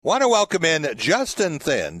Want to welcome in Justin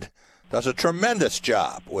Thind. Does a tremendous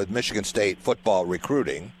job with Michigan State football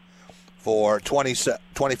recruiting for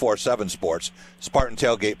 24/7 Sports, Spartan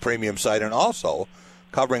Tailgate Premium site, and also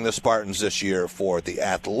covering the Spartans this year for The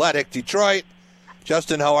Athletic. Detroit.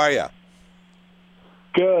 Justin, how are you?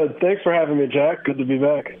 Good. Thanks for having me, Jack. Good to be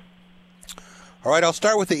back. All right, I'll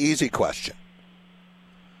start with the easy question.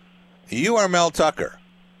 You are Mel Tucker.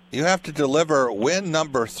 You have to deliver win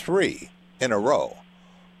number 3 in a row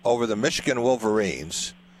over the Michigan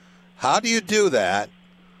Wolverines. How do you do that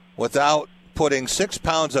without putting 6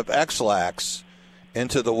 pounds of X-Lax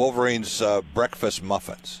into the Wolverines' breakfast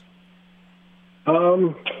muffins?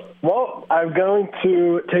 Well, I'm going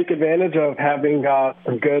to take advantage of having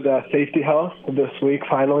some good safety health this week,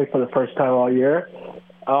 finally, for the first time all year.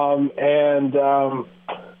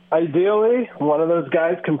 Ideally, one of those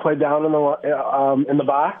guys can play down in the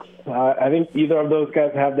box. I think either of those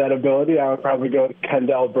guys have that ability. I would probably go to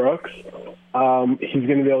Kendall Brooks. He's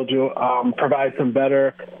going to be able to provide some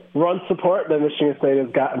better run support than Michigan State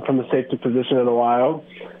has gotten from the safety position in a while.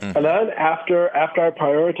 Mm-hmm. And then after I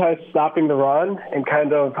prioritize stopping the run and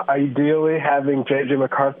kind of ideally having J.J.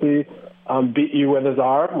 McCarthy beat you with his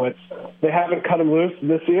arm, which they haven't cut him loose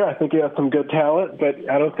this year. I think he has some good talent, but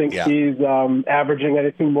I don't think he's averaging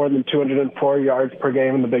anything more than 204 yards per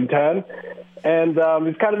game in the Big Ten. And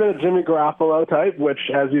he's kind of been a Jimmy Garoppolo type,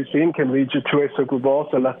 which, as you've seen, can lead you to a Super Bowl,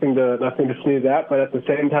 so nothing to sneeze at. But at the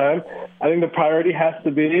same time, I think the priority has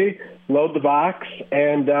to be load the box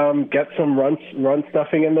and get some run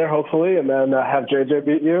stuffing in there, hopefully, and then have JJ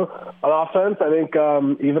beat you. On offense, I think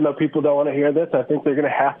even though people don't want to hear this, I think they're going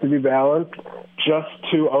to have to be balanced just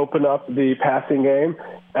to open up the passing game.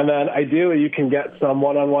 And then ideally you can get some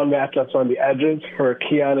one-on-one matchups on the edges for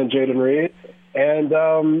Keon and Jaden Reed. And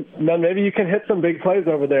then maybe you can hit some big plays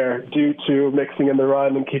over there due to mixing in the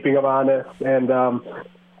run and keeping them honest. And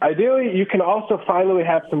ideally, you can also finally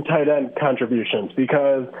have some tight end contributions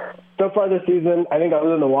because so far this season, I think other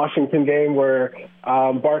than the Washington game where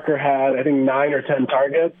Barker had, I think, 9 or 10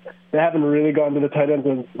 targets, they haven't really gone to the tight ends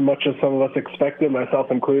as much as some of us expected, myself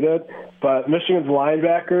included. But Michigan's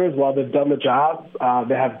linebackers, while they've done the job,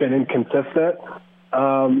 they have been inconsistent.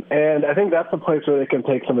 And I think that's the place where they can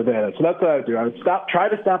take some advantage. So that's what I would do. I would try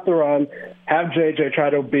to stop the run, have JJ try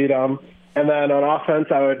to beat them, and then on offense,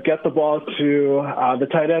 I would get the ball to the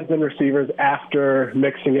tight ends and receivers after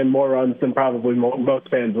mixing in more runs than probably most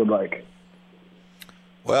fans would like.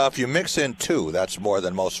 Well, if you mix in 2, that's more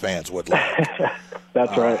than most fans would like.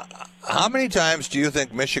 That's right. How many times do you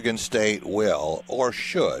think Michigan State will or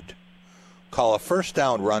should call a first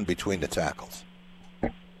down run between the tackles?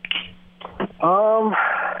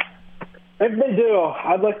 If they do,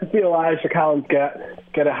 I'd like to see Elijah Collins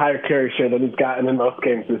get a higher carry share than he's gotten in most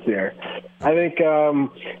games this year. I think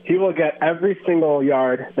he will get every single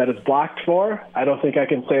yard that is blocked for. I don't think I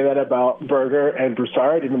can say that about Berger and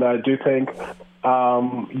Broussard, even though I do think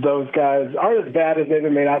those guys aren't as bad as they've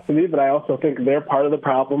been made out to be, but I also think they're part of the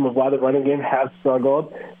problem of why the running game has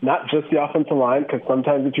struggled, not just the offensive line, because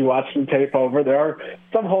sometimes if you watch the tape over, there are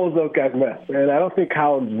some holes those guys miss, and I don't think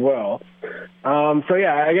Collins will.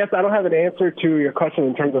 I guess I don't have an answer to your question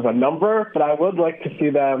in terms of a number, but I would like to see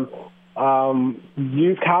them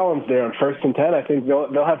use Collins there on 1st and 10. I think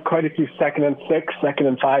they'll have quite a few 2nd and 6, 2nd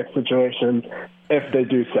and 5 situations if they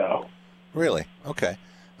do so. Really? Okay.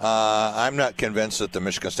 I'm not convinced that the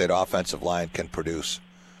Michigan State offensive line can produce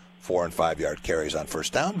 4- and 5-yard carries on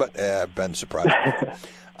first down, but I've been surprised.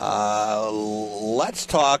 Let's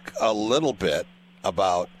talk a little bit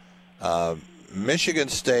about Michigan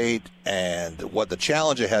State and what the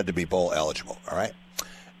challenge ahead to be bowl eligible. All right,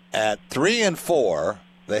 at 3 and 4,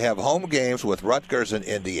 they have home games with Rutgers and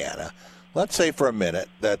Indiana. Let's say for a minute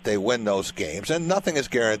that they win those games, and nothing is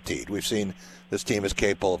guaranteed. We've seen this team is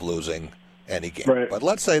capable of losing any game, right. But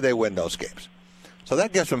let's say they win those games. So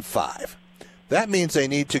that gives them 5. That means they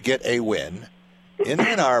need to get a win in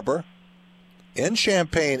Ann Arbor, in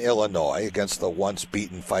Champaign, Illinois, against the once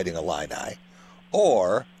beaten Fighting Illini,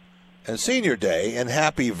 or and Senior Day in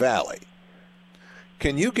Happy Valley.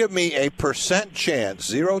 Can you give me a percent chance,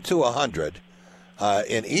 0 to 100,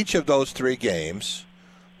 in each of those 3 games?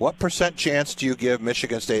 What percent chance do you give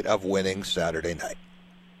Michigan State of winning Saturday night?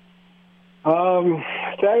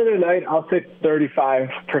 Saturday night, I'll say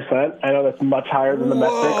 35%. I know that's much higher than the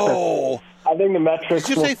metrics. I think the metrics.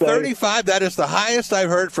 Did you say 35? That is the highest I've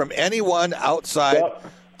heard from anyone outside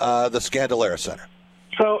the Scandalera Center.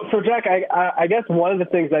 So Jack, I guess one of the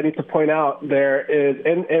things I need to point out there is,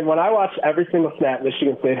 and when I watch every single snap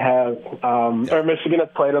Michigan State has, or Michigan has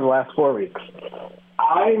played in the last 4 weeks,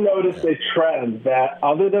 I noticed a trend that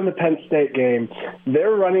other than the Penn State game,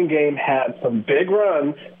 their running game had some big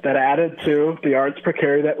runs that added to the yards per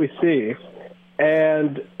carry that we see.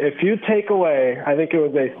 And if you take away, I think it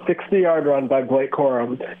was a 60-yard run by Blake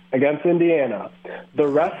Corum against Indiana, the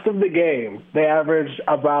rest of the game, they averaged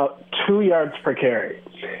about 2 yards per carry.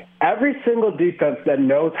 Every single defense that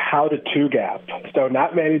knows how to two-gap, so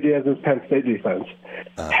not Manny Diaz's Penn State defense,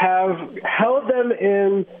 have held them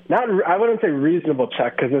in, I wouldn't say reasonable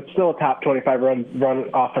check because it's still a top 25 run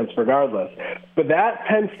offense regardless. But that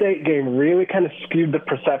Penn State game really kind of skewed the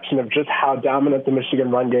perception of just how dominant the Michigan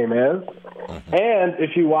run game is. And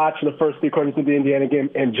if you watch the first 3 quarters of the Indiana game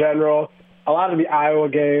in general, a lot of the Iowa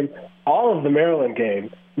game, all of the Maryland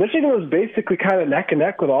game, Michigan was basically kind of neck and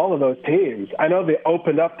neck with all of those teams. I know they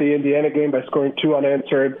opened up the Indiana game by scoring 2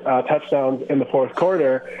 unanswered touchdowns in the fourth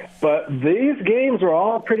quarter, but these games were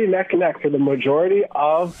all pretty neck and neck for the majority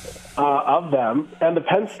of them. And the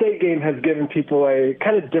Penn State game has given people a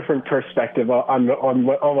kind of different perspective on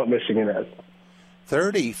what Michigan is.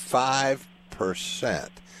 35%.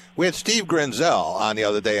 We had Steve Grinzel on the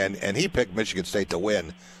other day, and he picked Michigan State to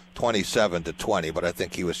win 27-20, but I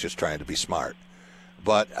think he was just trying to be smart.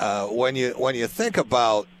 But when you think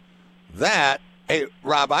about that, hey,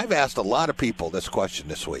 Rob, I've asked a lot of people this question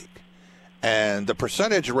this week, and the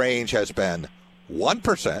percentage range has been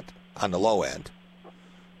 1% on the low end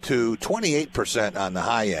to 28% on the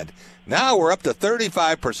high end. Now we're up to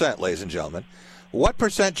 35%, ladies and gentlemen. What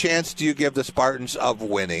percent chance do you give the Spartans of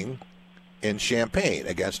winning in Champaign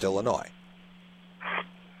against Illinois?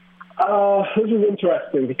 This is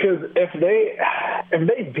interesting because if they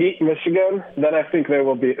beat Michigan, then I think they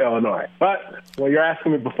will beat Illinois. But you're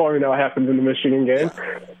asking me before we know what happens in the Michigan game.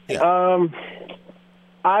 Yeah.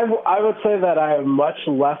 I would say that I am much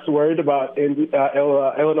less worried about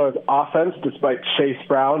Illinois' offense, despite Chase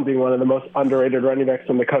Brown being one of the most underrated running backs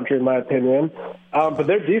in the country, in my opinion. But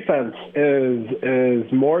their defense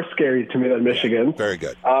is more scary to me than Michigan. Very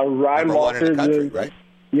good. Ryan Number Walters one in the country, is, right?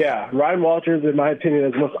 Yeah, Ryan Walters, in my opinion,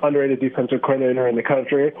 is the most underrated defensive coordinator in the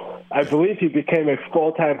country. I believe he became a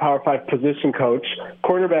full-time Power 5 position coach,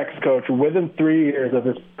 cornerbacks coach, within 3 years of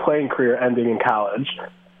his playing career ending in college.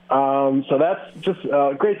 So that's just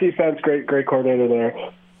great defense, great coordinator there.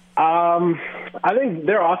 I think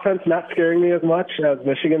their offense not scaring me as much as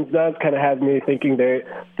Michigan's does kind of has me thinking they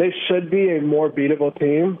should be a more beatable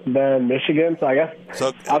team than Michigan. So I guess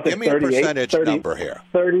I'll give me a percentage number here.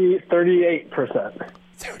 38%.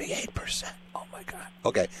 38%. Oh, my God.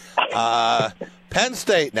 Okay. Penn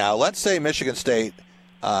State now. Let's say Michigan State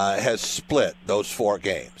has split those 4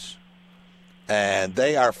 games, and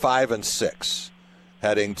they are 5-6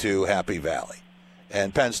 heading to Happy Valley.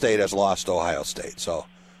 And Penn State has lost to Ohio State. So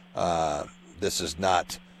this is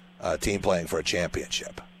not a team playing for a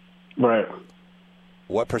championship. Right.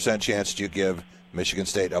 What percent chance do you give Michigan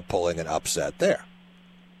State of pulling an upset there?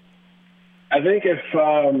 I think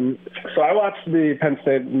so I watched the Penn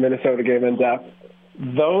State-Minnesota game in depth.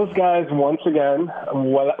 Those guys, once again,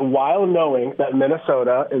 while knowing that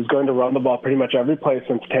Minnesota is going to run the ball pretty much every play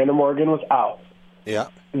since Tanner Morgan was out,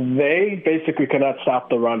 they basically cannot stop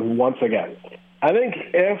the run once again. I think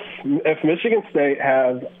if Michigan State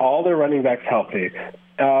has all their running backs healthy,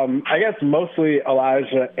 I guess mostly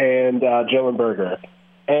Elijah and Jalen Berger,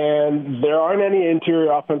 and there aren't any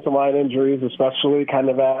interior offensive line injuries, especially kind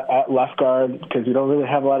of at left guard, because you don't really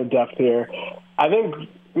have a lot of depth here. I think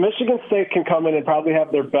Michigan State can come in and probably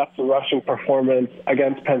have their best rushing performance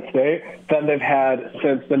against Penn State than they've had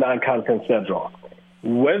since the non-conference schedule.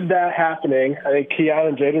 With that happening, I think Keon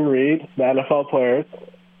and Jaden Reed, the NFL players,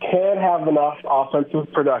 can have enough offensive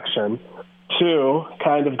production to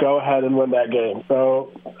kind of go ahead and win that game.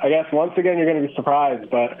 So I guess once again you're going to be surprised,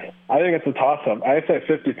 but I think it's a toss-up. I say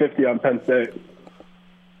 50-50 on Penn State.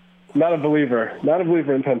 Not a believer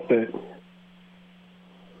in Penn State.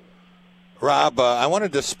 Rob, I want to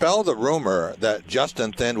dispel the rumor that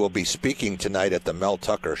Justin Thinn will be speaking tonight at the Mel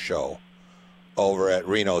Tucker show over at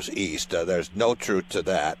Reno's East. There's no truth to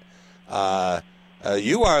that.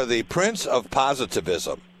 You are the prince of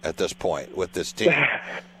positivism at this point with this team.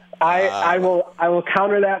 I will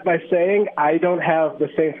counter that by saying I don't have the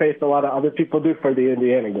same faith a lot of other people do for the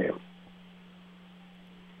Indiana game.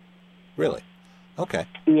 Really? Okay.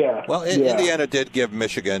 Yeah. Well, Indiana did give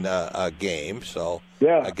Michigan a game, so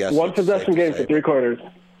I guess one possession game for 3 quarters.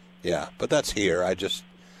 Yeah, but that's here.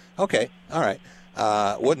 Okay, all right.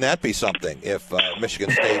 Wouldn't that be something if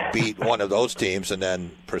Michigan State beat one of those teams and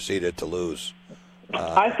then proceeded to lose?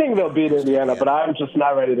 I think they'll beat Indiana, but I'm just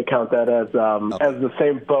not ready to count that as the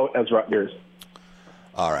same boat as Rutgers.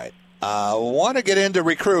 All right. Want to get into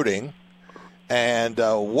recruiting, And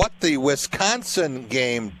what the Wisconsin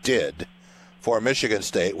game did for Michigan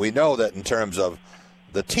State, we know that in terms of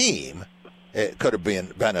the team, it could have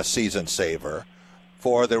been a season saver.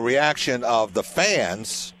 For the reaction of the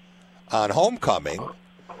fans on homecoming,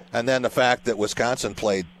 and then the fact that Wisconsin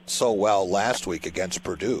played so well last week against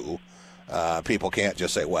Purdue, people can't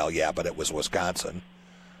just say, well, yeah, but it was Wisconsin.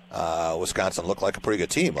 Wisconsin looked like a pretty good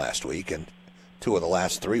team last week and 2 of the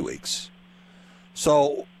last 3 weeks.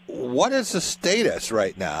 So what is the status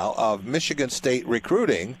right now of Michigan State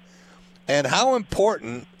recruiting, and how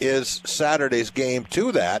important is Saturday's game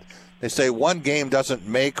to that? They say one game doesn't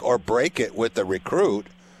make or break it with the recruit,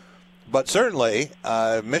 but certainly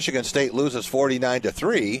Michigan State loses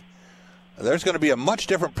 49-3. There's going to be a much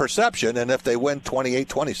different perception than if they win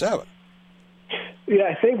 28-27. Yeah,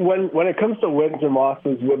 I think when it comes to wins and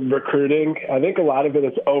losses with recruiting, I think a lot of it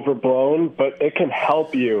is overblown, but it can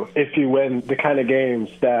help you if you win the kind of games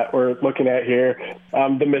that we're looking at here,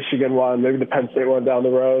 the Michigan one, maybe the Penn State one down the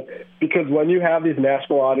road. Because when you have these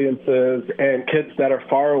national audiences and kids that are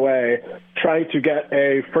far away trying to get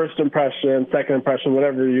a first impression, second impression,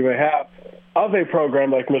 whatever you may have, of a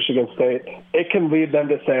program like Michigan State, it can lead them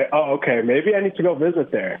to say, oh, okay, maybe I need to go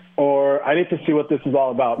visit there, or I need to see what this is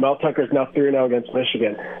all about. Mel Tucker's now 3-0 against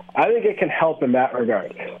Michigan. I think it can help in that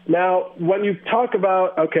regard. Now, when you talk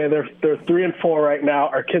about, okay, they're 3-4 right now,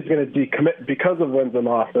 are kids going to decommit because of wins and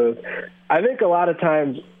losses? I think a lot of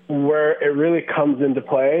times where it really comes into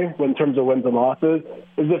play in terms of wins and losses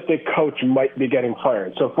is if the coach might be getting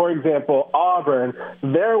fired. So, for example, Auburn,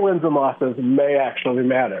 their wins and losses may actually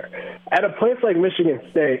matter. At a place like Michigan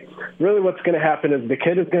State, really what's going to happen is the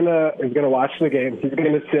kid is going to watch the game. He's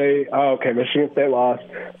going to say, oh, okay, Michigan State lost.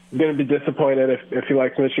 He's going to be disappointed if he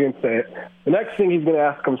likes Michigan State. The next thing he's going to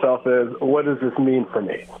ask himself is, what does this mean for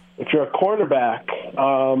me? If you're a quarterback,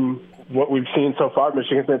 what we've seen so far,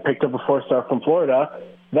 Michigan State picked up a 4-star from Florida.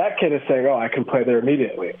 That kid is saying, oh, I can play there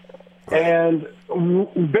immediately. And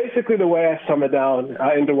basically the way I sum it down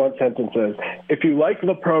into one sentence is, if you like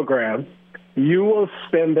the program, you will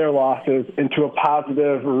spin their losses into a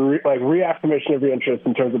positive reaffirmation of your interest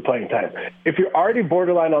in terms of playing time. If you're already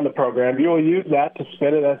borderline on the program, you will use that to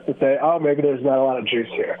spin it as to say, oh, maybe there's not a lot of juice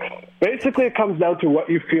here. Basically, it comes down to what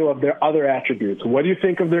you feel of their other attributes. What do you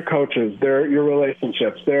think of their coaches, your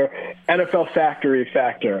relationships, their NFL factory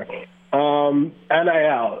factor,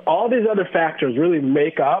 NIL? All these other factors really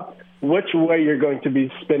make up which way you're going to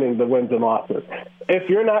be spinning the wins and losses. If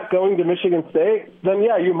you're not going to Michigan State, then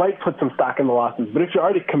yeah, you might put some stock in the losses. But if you're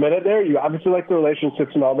already committed there, you obviously like the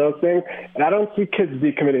relationships and all those things. And I don't see kids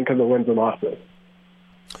decommitting because of wins and losses.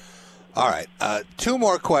 All right. 2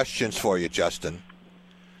 more questions for you, Justin.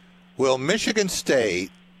 Will Michigan State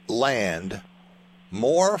land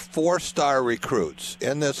more 4-star recruits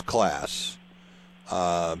in this class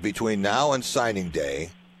between now and signing day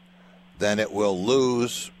then it will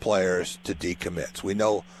lose players to decommits? We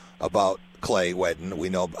know about Clay Wedden. We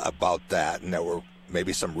know about that, and there were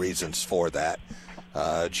maybe some reasons for that,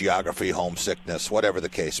 geography, homesickness, whatever the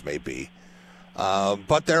case may be.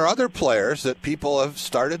 But there are other players that people have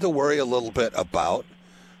started to worry a little bit about.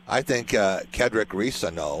 I think Kedrick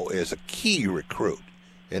Risano is a key recruit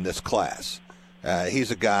in this class.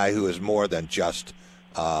 He's a guy who is more than just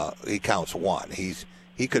he counts one.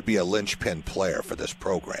 He could be a linchpin player for this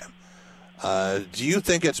program. Do you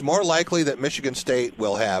think it's more likely that Michigan State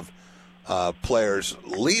will have players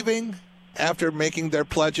leaving after making their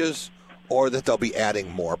pledges, or that they'll be adding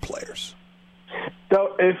more players?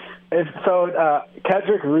 So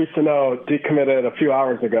Kedrick Risano decommitted a few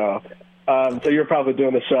hours ago. So you're probably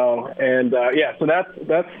doing the show, and so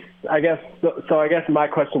that's I guess. So I guess my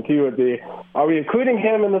question to you would be: are we including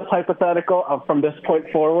him in this hypothetical from this point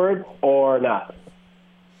forward, or not?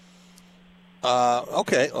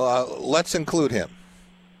 Okay, let's include him.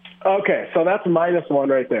 Okay, so that's -1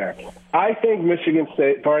 right there. I think Michigan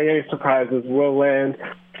State, barring any surprises, will land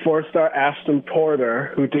 4-star Ashton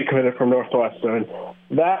Porter, who decommitted from Northwestern.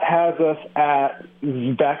 That has us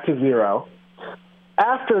back to 0.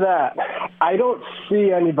 After that, I don't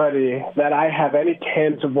see anybody that I have any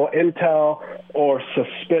tangible intel or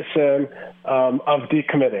suspicion of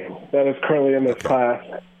decommitting that is currently in this class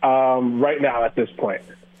right now at this point.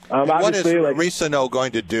 What is Risano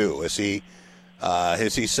going to do? Has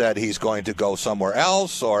he said he's going to go somewhere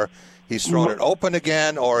else, or he's thrown it open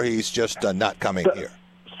again, or he's just not coming here?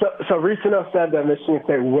 So Risano said that Michigan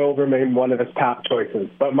State will remain one of his top choices.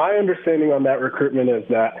 But my understanding on that recruitment is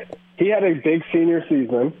that he had a big senior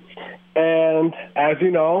season, and as you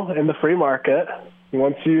know, in the free market,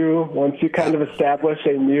 once you kind of establish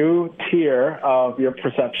a new tier of your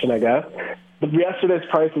perception, I guess, yesterday's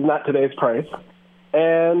price is not today's price.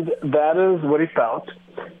 And that is what he felt.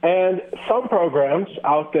 And some programs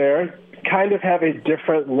out there kind of have a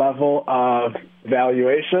different level of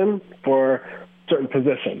valuation for certain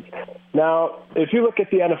positions. Now, if you look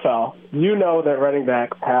at the NFL, you know that running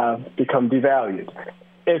backs have become devalued.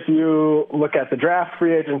 If you look at the draft,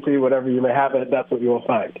 free agency, whatever you may have it, that's what you will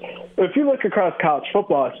find. If you look across college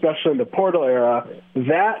football, especially in the portal era,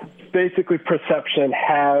 that basically perception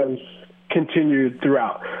has continued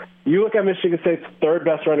throughout. You look at Michigan State's third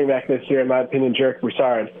best running back this year, in my opinion, Jarek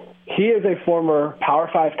Broussard. He is a former Power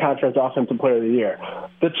 5 Conference Offensive Player of the Year.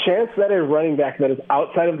 The chance that a running back that is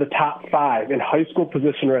outside of the top 5 in high school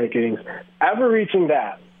position rankings ever reaching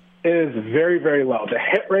that is very, very low. The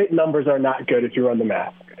hit rate numbers are not good if you run the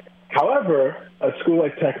math. However, a school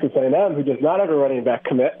like Texas A&M, who does not have a running back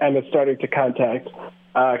commit and is starting to contact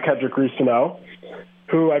Kedrick Reesano,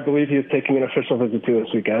 who I believe he is taking an official visit to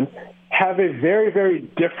this weekend, have a very, very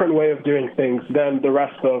different way of doing things than the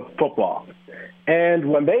rest of football.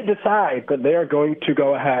 And when they decide that they are going to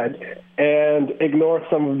go ahead and ignore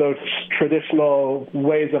some of those traditional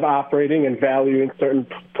ways of operating and valuing certain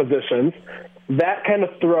positions, that kind of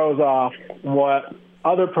throws off what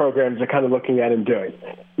other programs are kind of looking at and doing.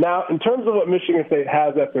 Now, in terms of what Michigan State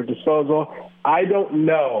has at their disposal, I don't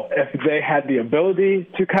know if they had the ability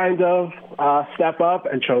to kind of step up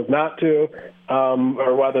and chose not to,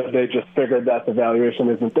 or whether they just figured that the valuation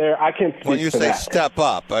isn't there. I can't speak to that. When you say step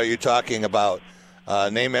up, are you talking about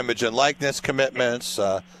name, image, and likeness commitments,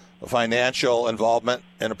 financial involvement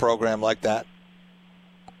in a program like that?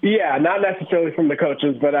 Yeah, not necessarily from the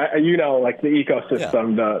coaches, but like the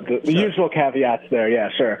ecosystem, the usual caveats there. Yeah,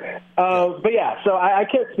 sure. But yeah, so I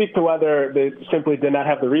can't speak to whether they simply did not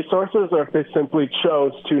have the resources or if they simply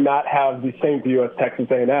chose to not have the same view as Texas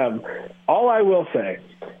A&M. All I will say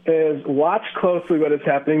is watch closely what is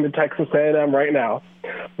happening to Texas A&M right now.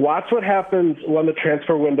 Watch what happens when the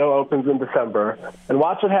transfer window opens in December, and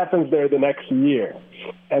watch what happens there the next year.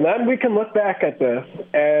 And then we can look back at this,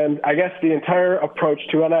 and I guess the entire approach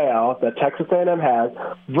to NIL that Texas A&M has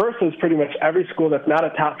versus pretty much every school that's not a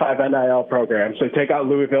top 5 NIL program. So take out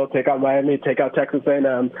Louisville, take out Miami, take out Texas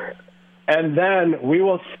A&M, and then we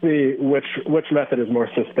will see which method is more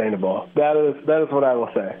sustainable. That is what I will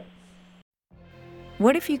say.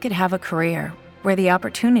 What if you could have a career where the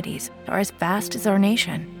opportunities are as vast as our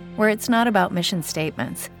nation, where it's not about mission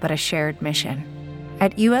statements, but a shared mission?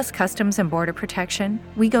 At U.S. Customs and Border Protection,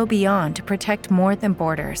 we go beyond to protect more than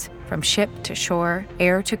borders. From ship to shore,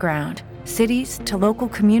 air to ground, cities to local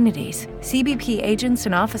communities, CBP agents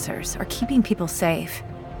and officers are keeping people safe.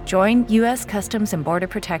 Join U.S. Customs and Border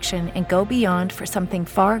Protection and go beyond for something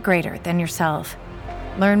far greater than yourself.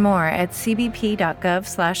 Learn more at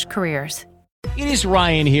cbp.gov/careers. It is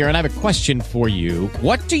Ryan here, and I have a question for you.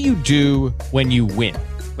 What do you do when you win?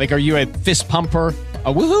 Like, are you a fist pumper,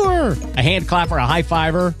 a woo-hooer, a hand clapper, a high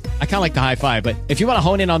fiver? I kind of like the high five, but if you want to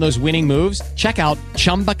hone in on those winning moves, check out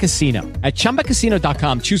Chumba Casino. At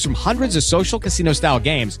ChumbaCasino.com, choose from hundreds of social casino-style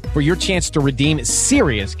games for your chance to redeem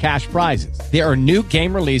serious cash prizes. There are new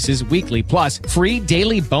game releases weekly, plus free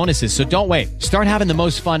daily bonuses. So don't wait. Start having the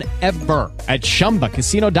most fun ever at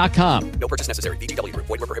ChumbaCasino.com. No purchase necessary. VGW Group.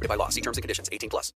 Void where prohibited by law. See terms and conditions. 18+.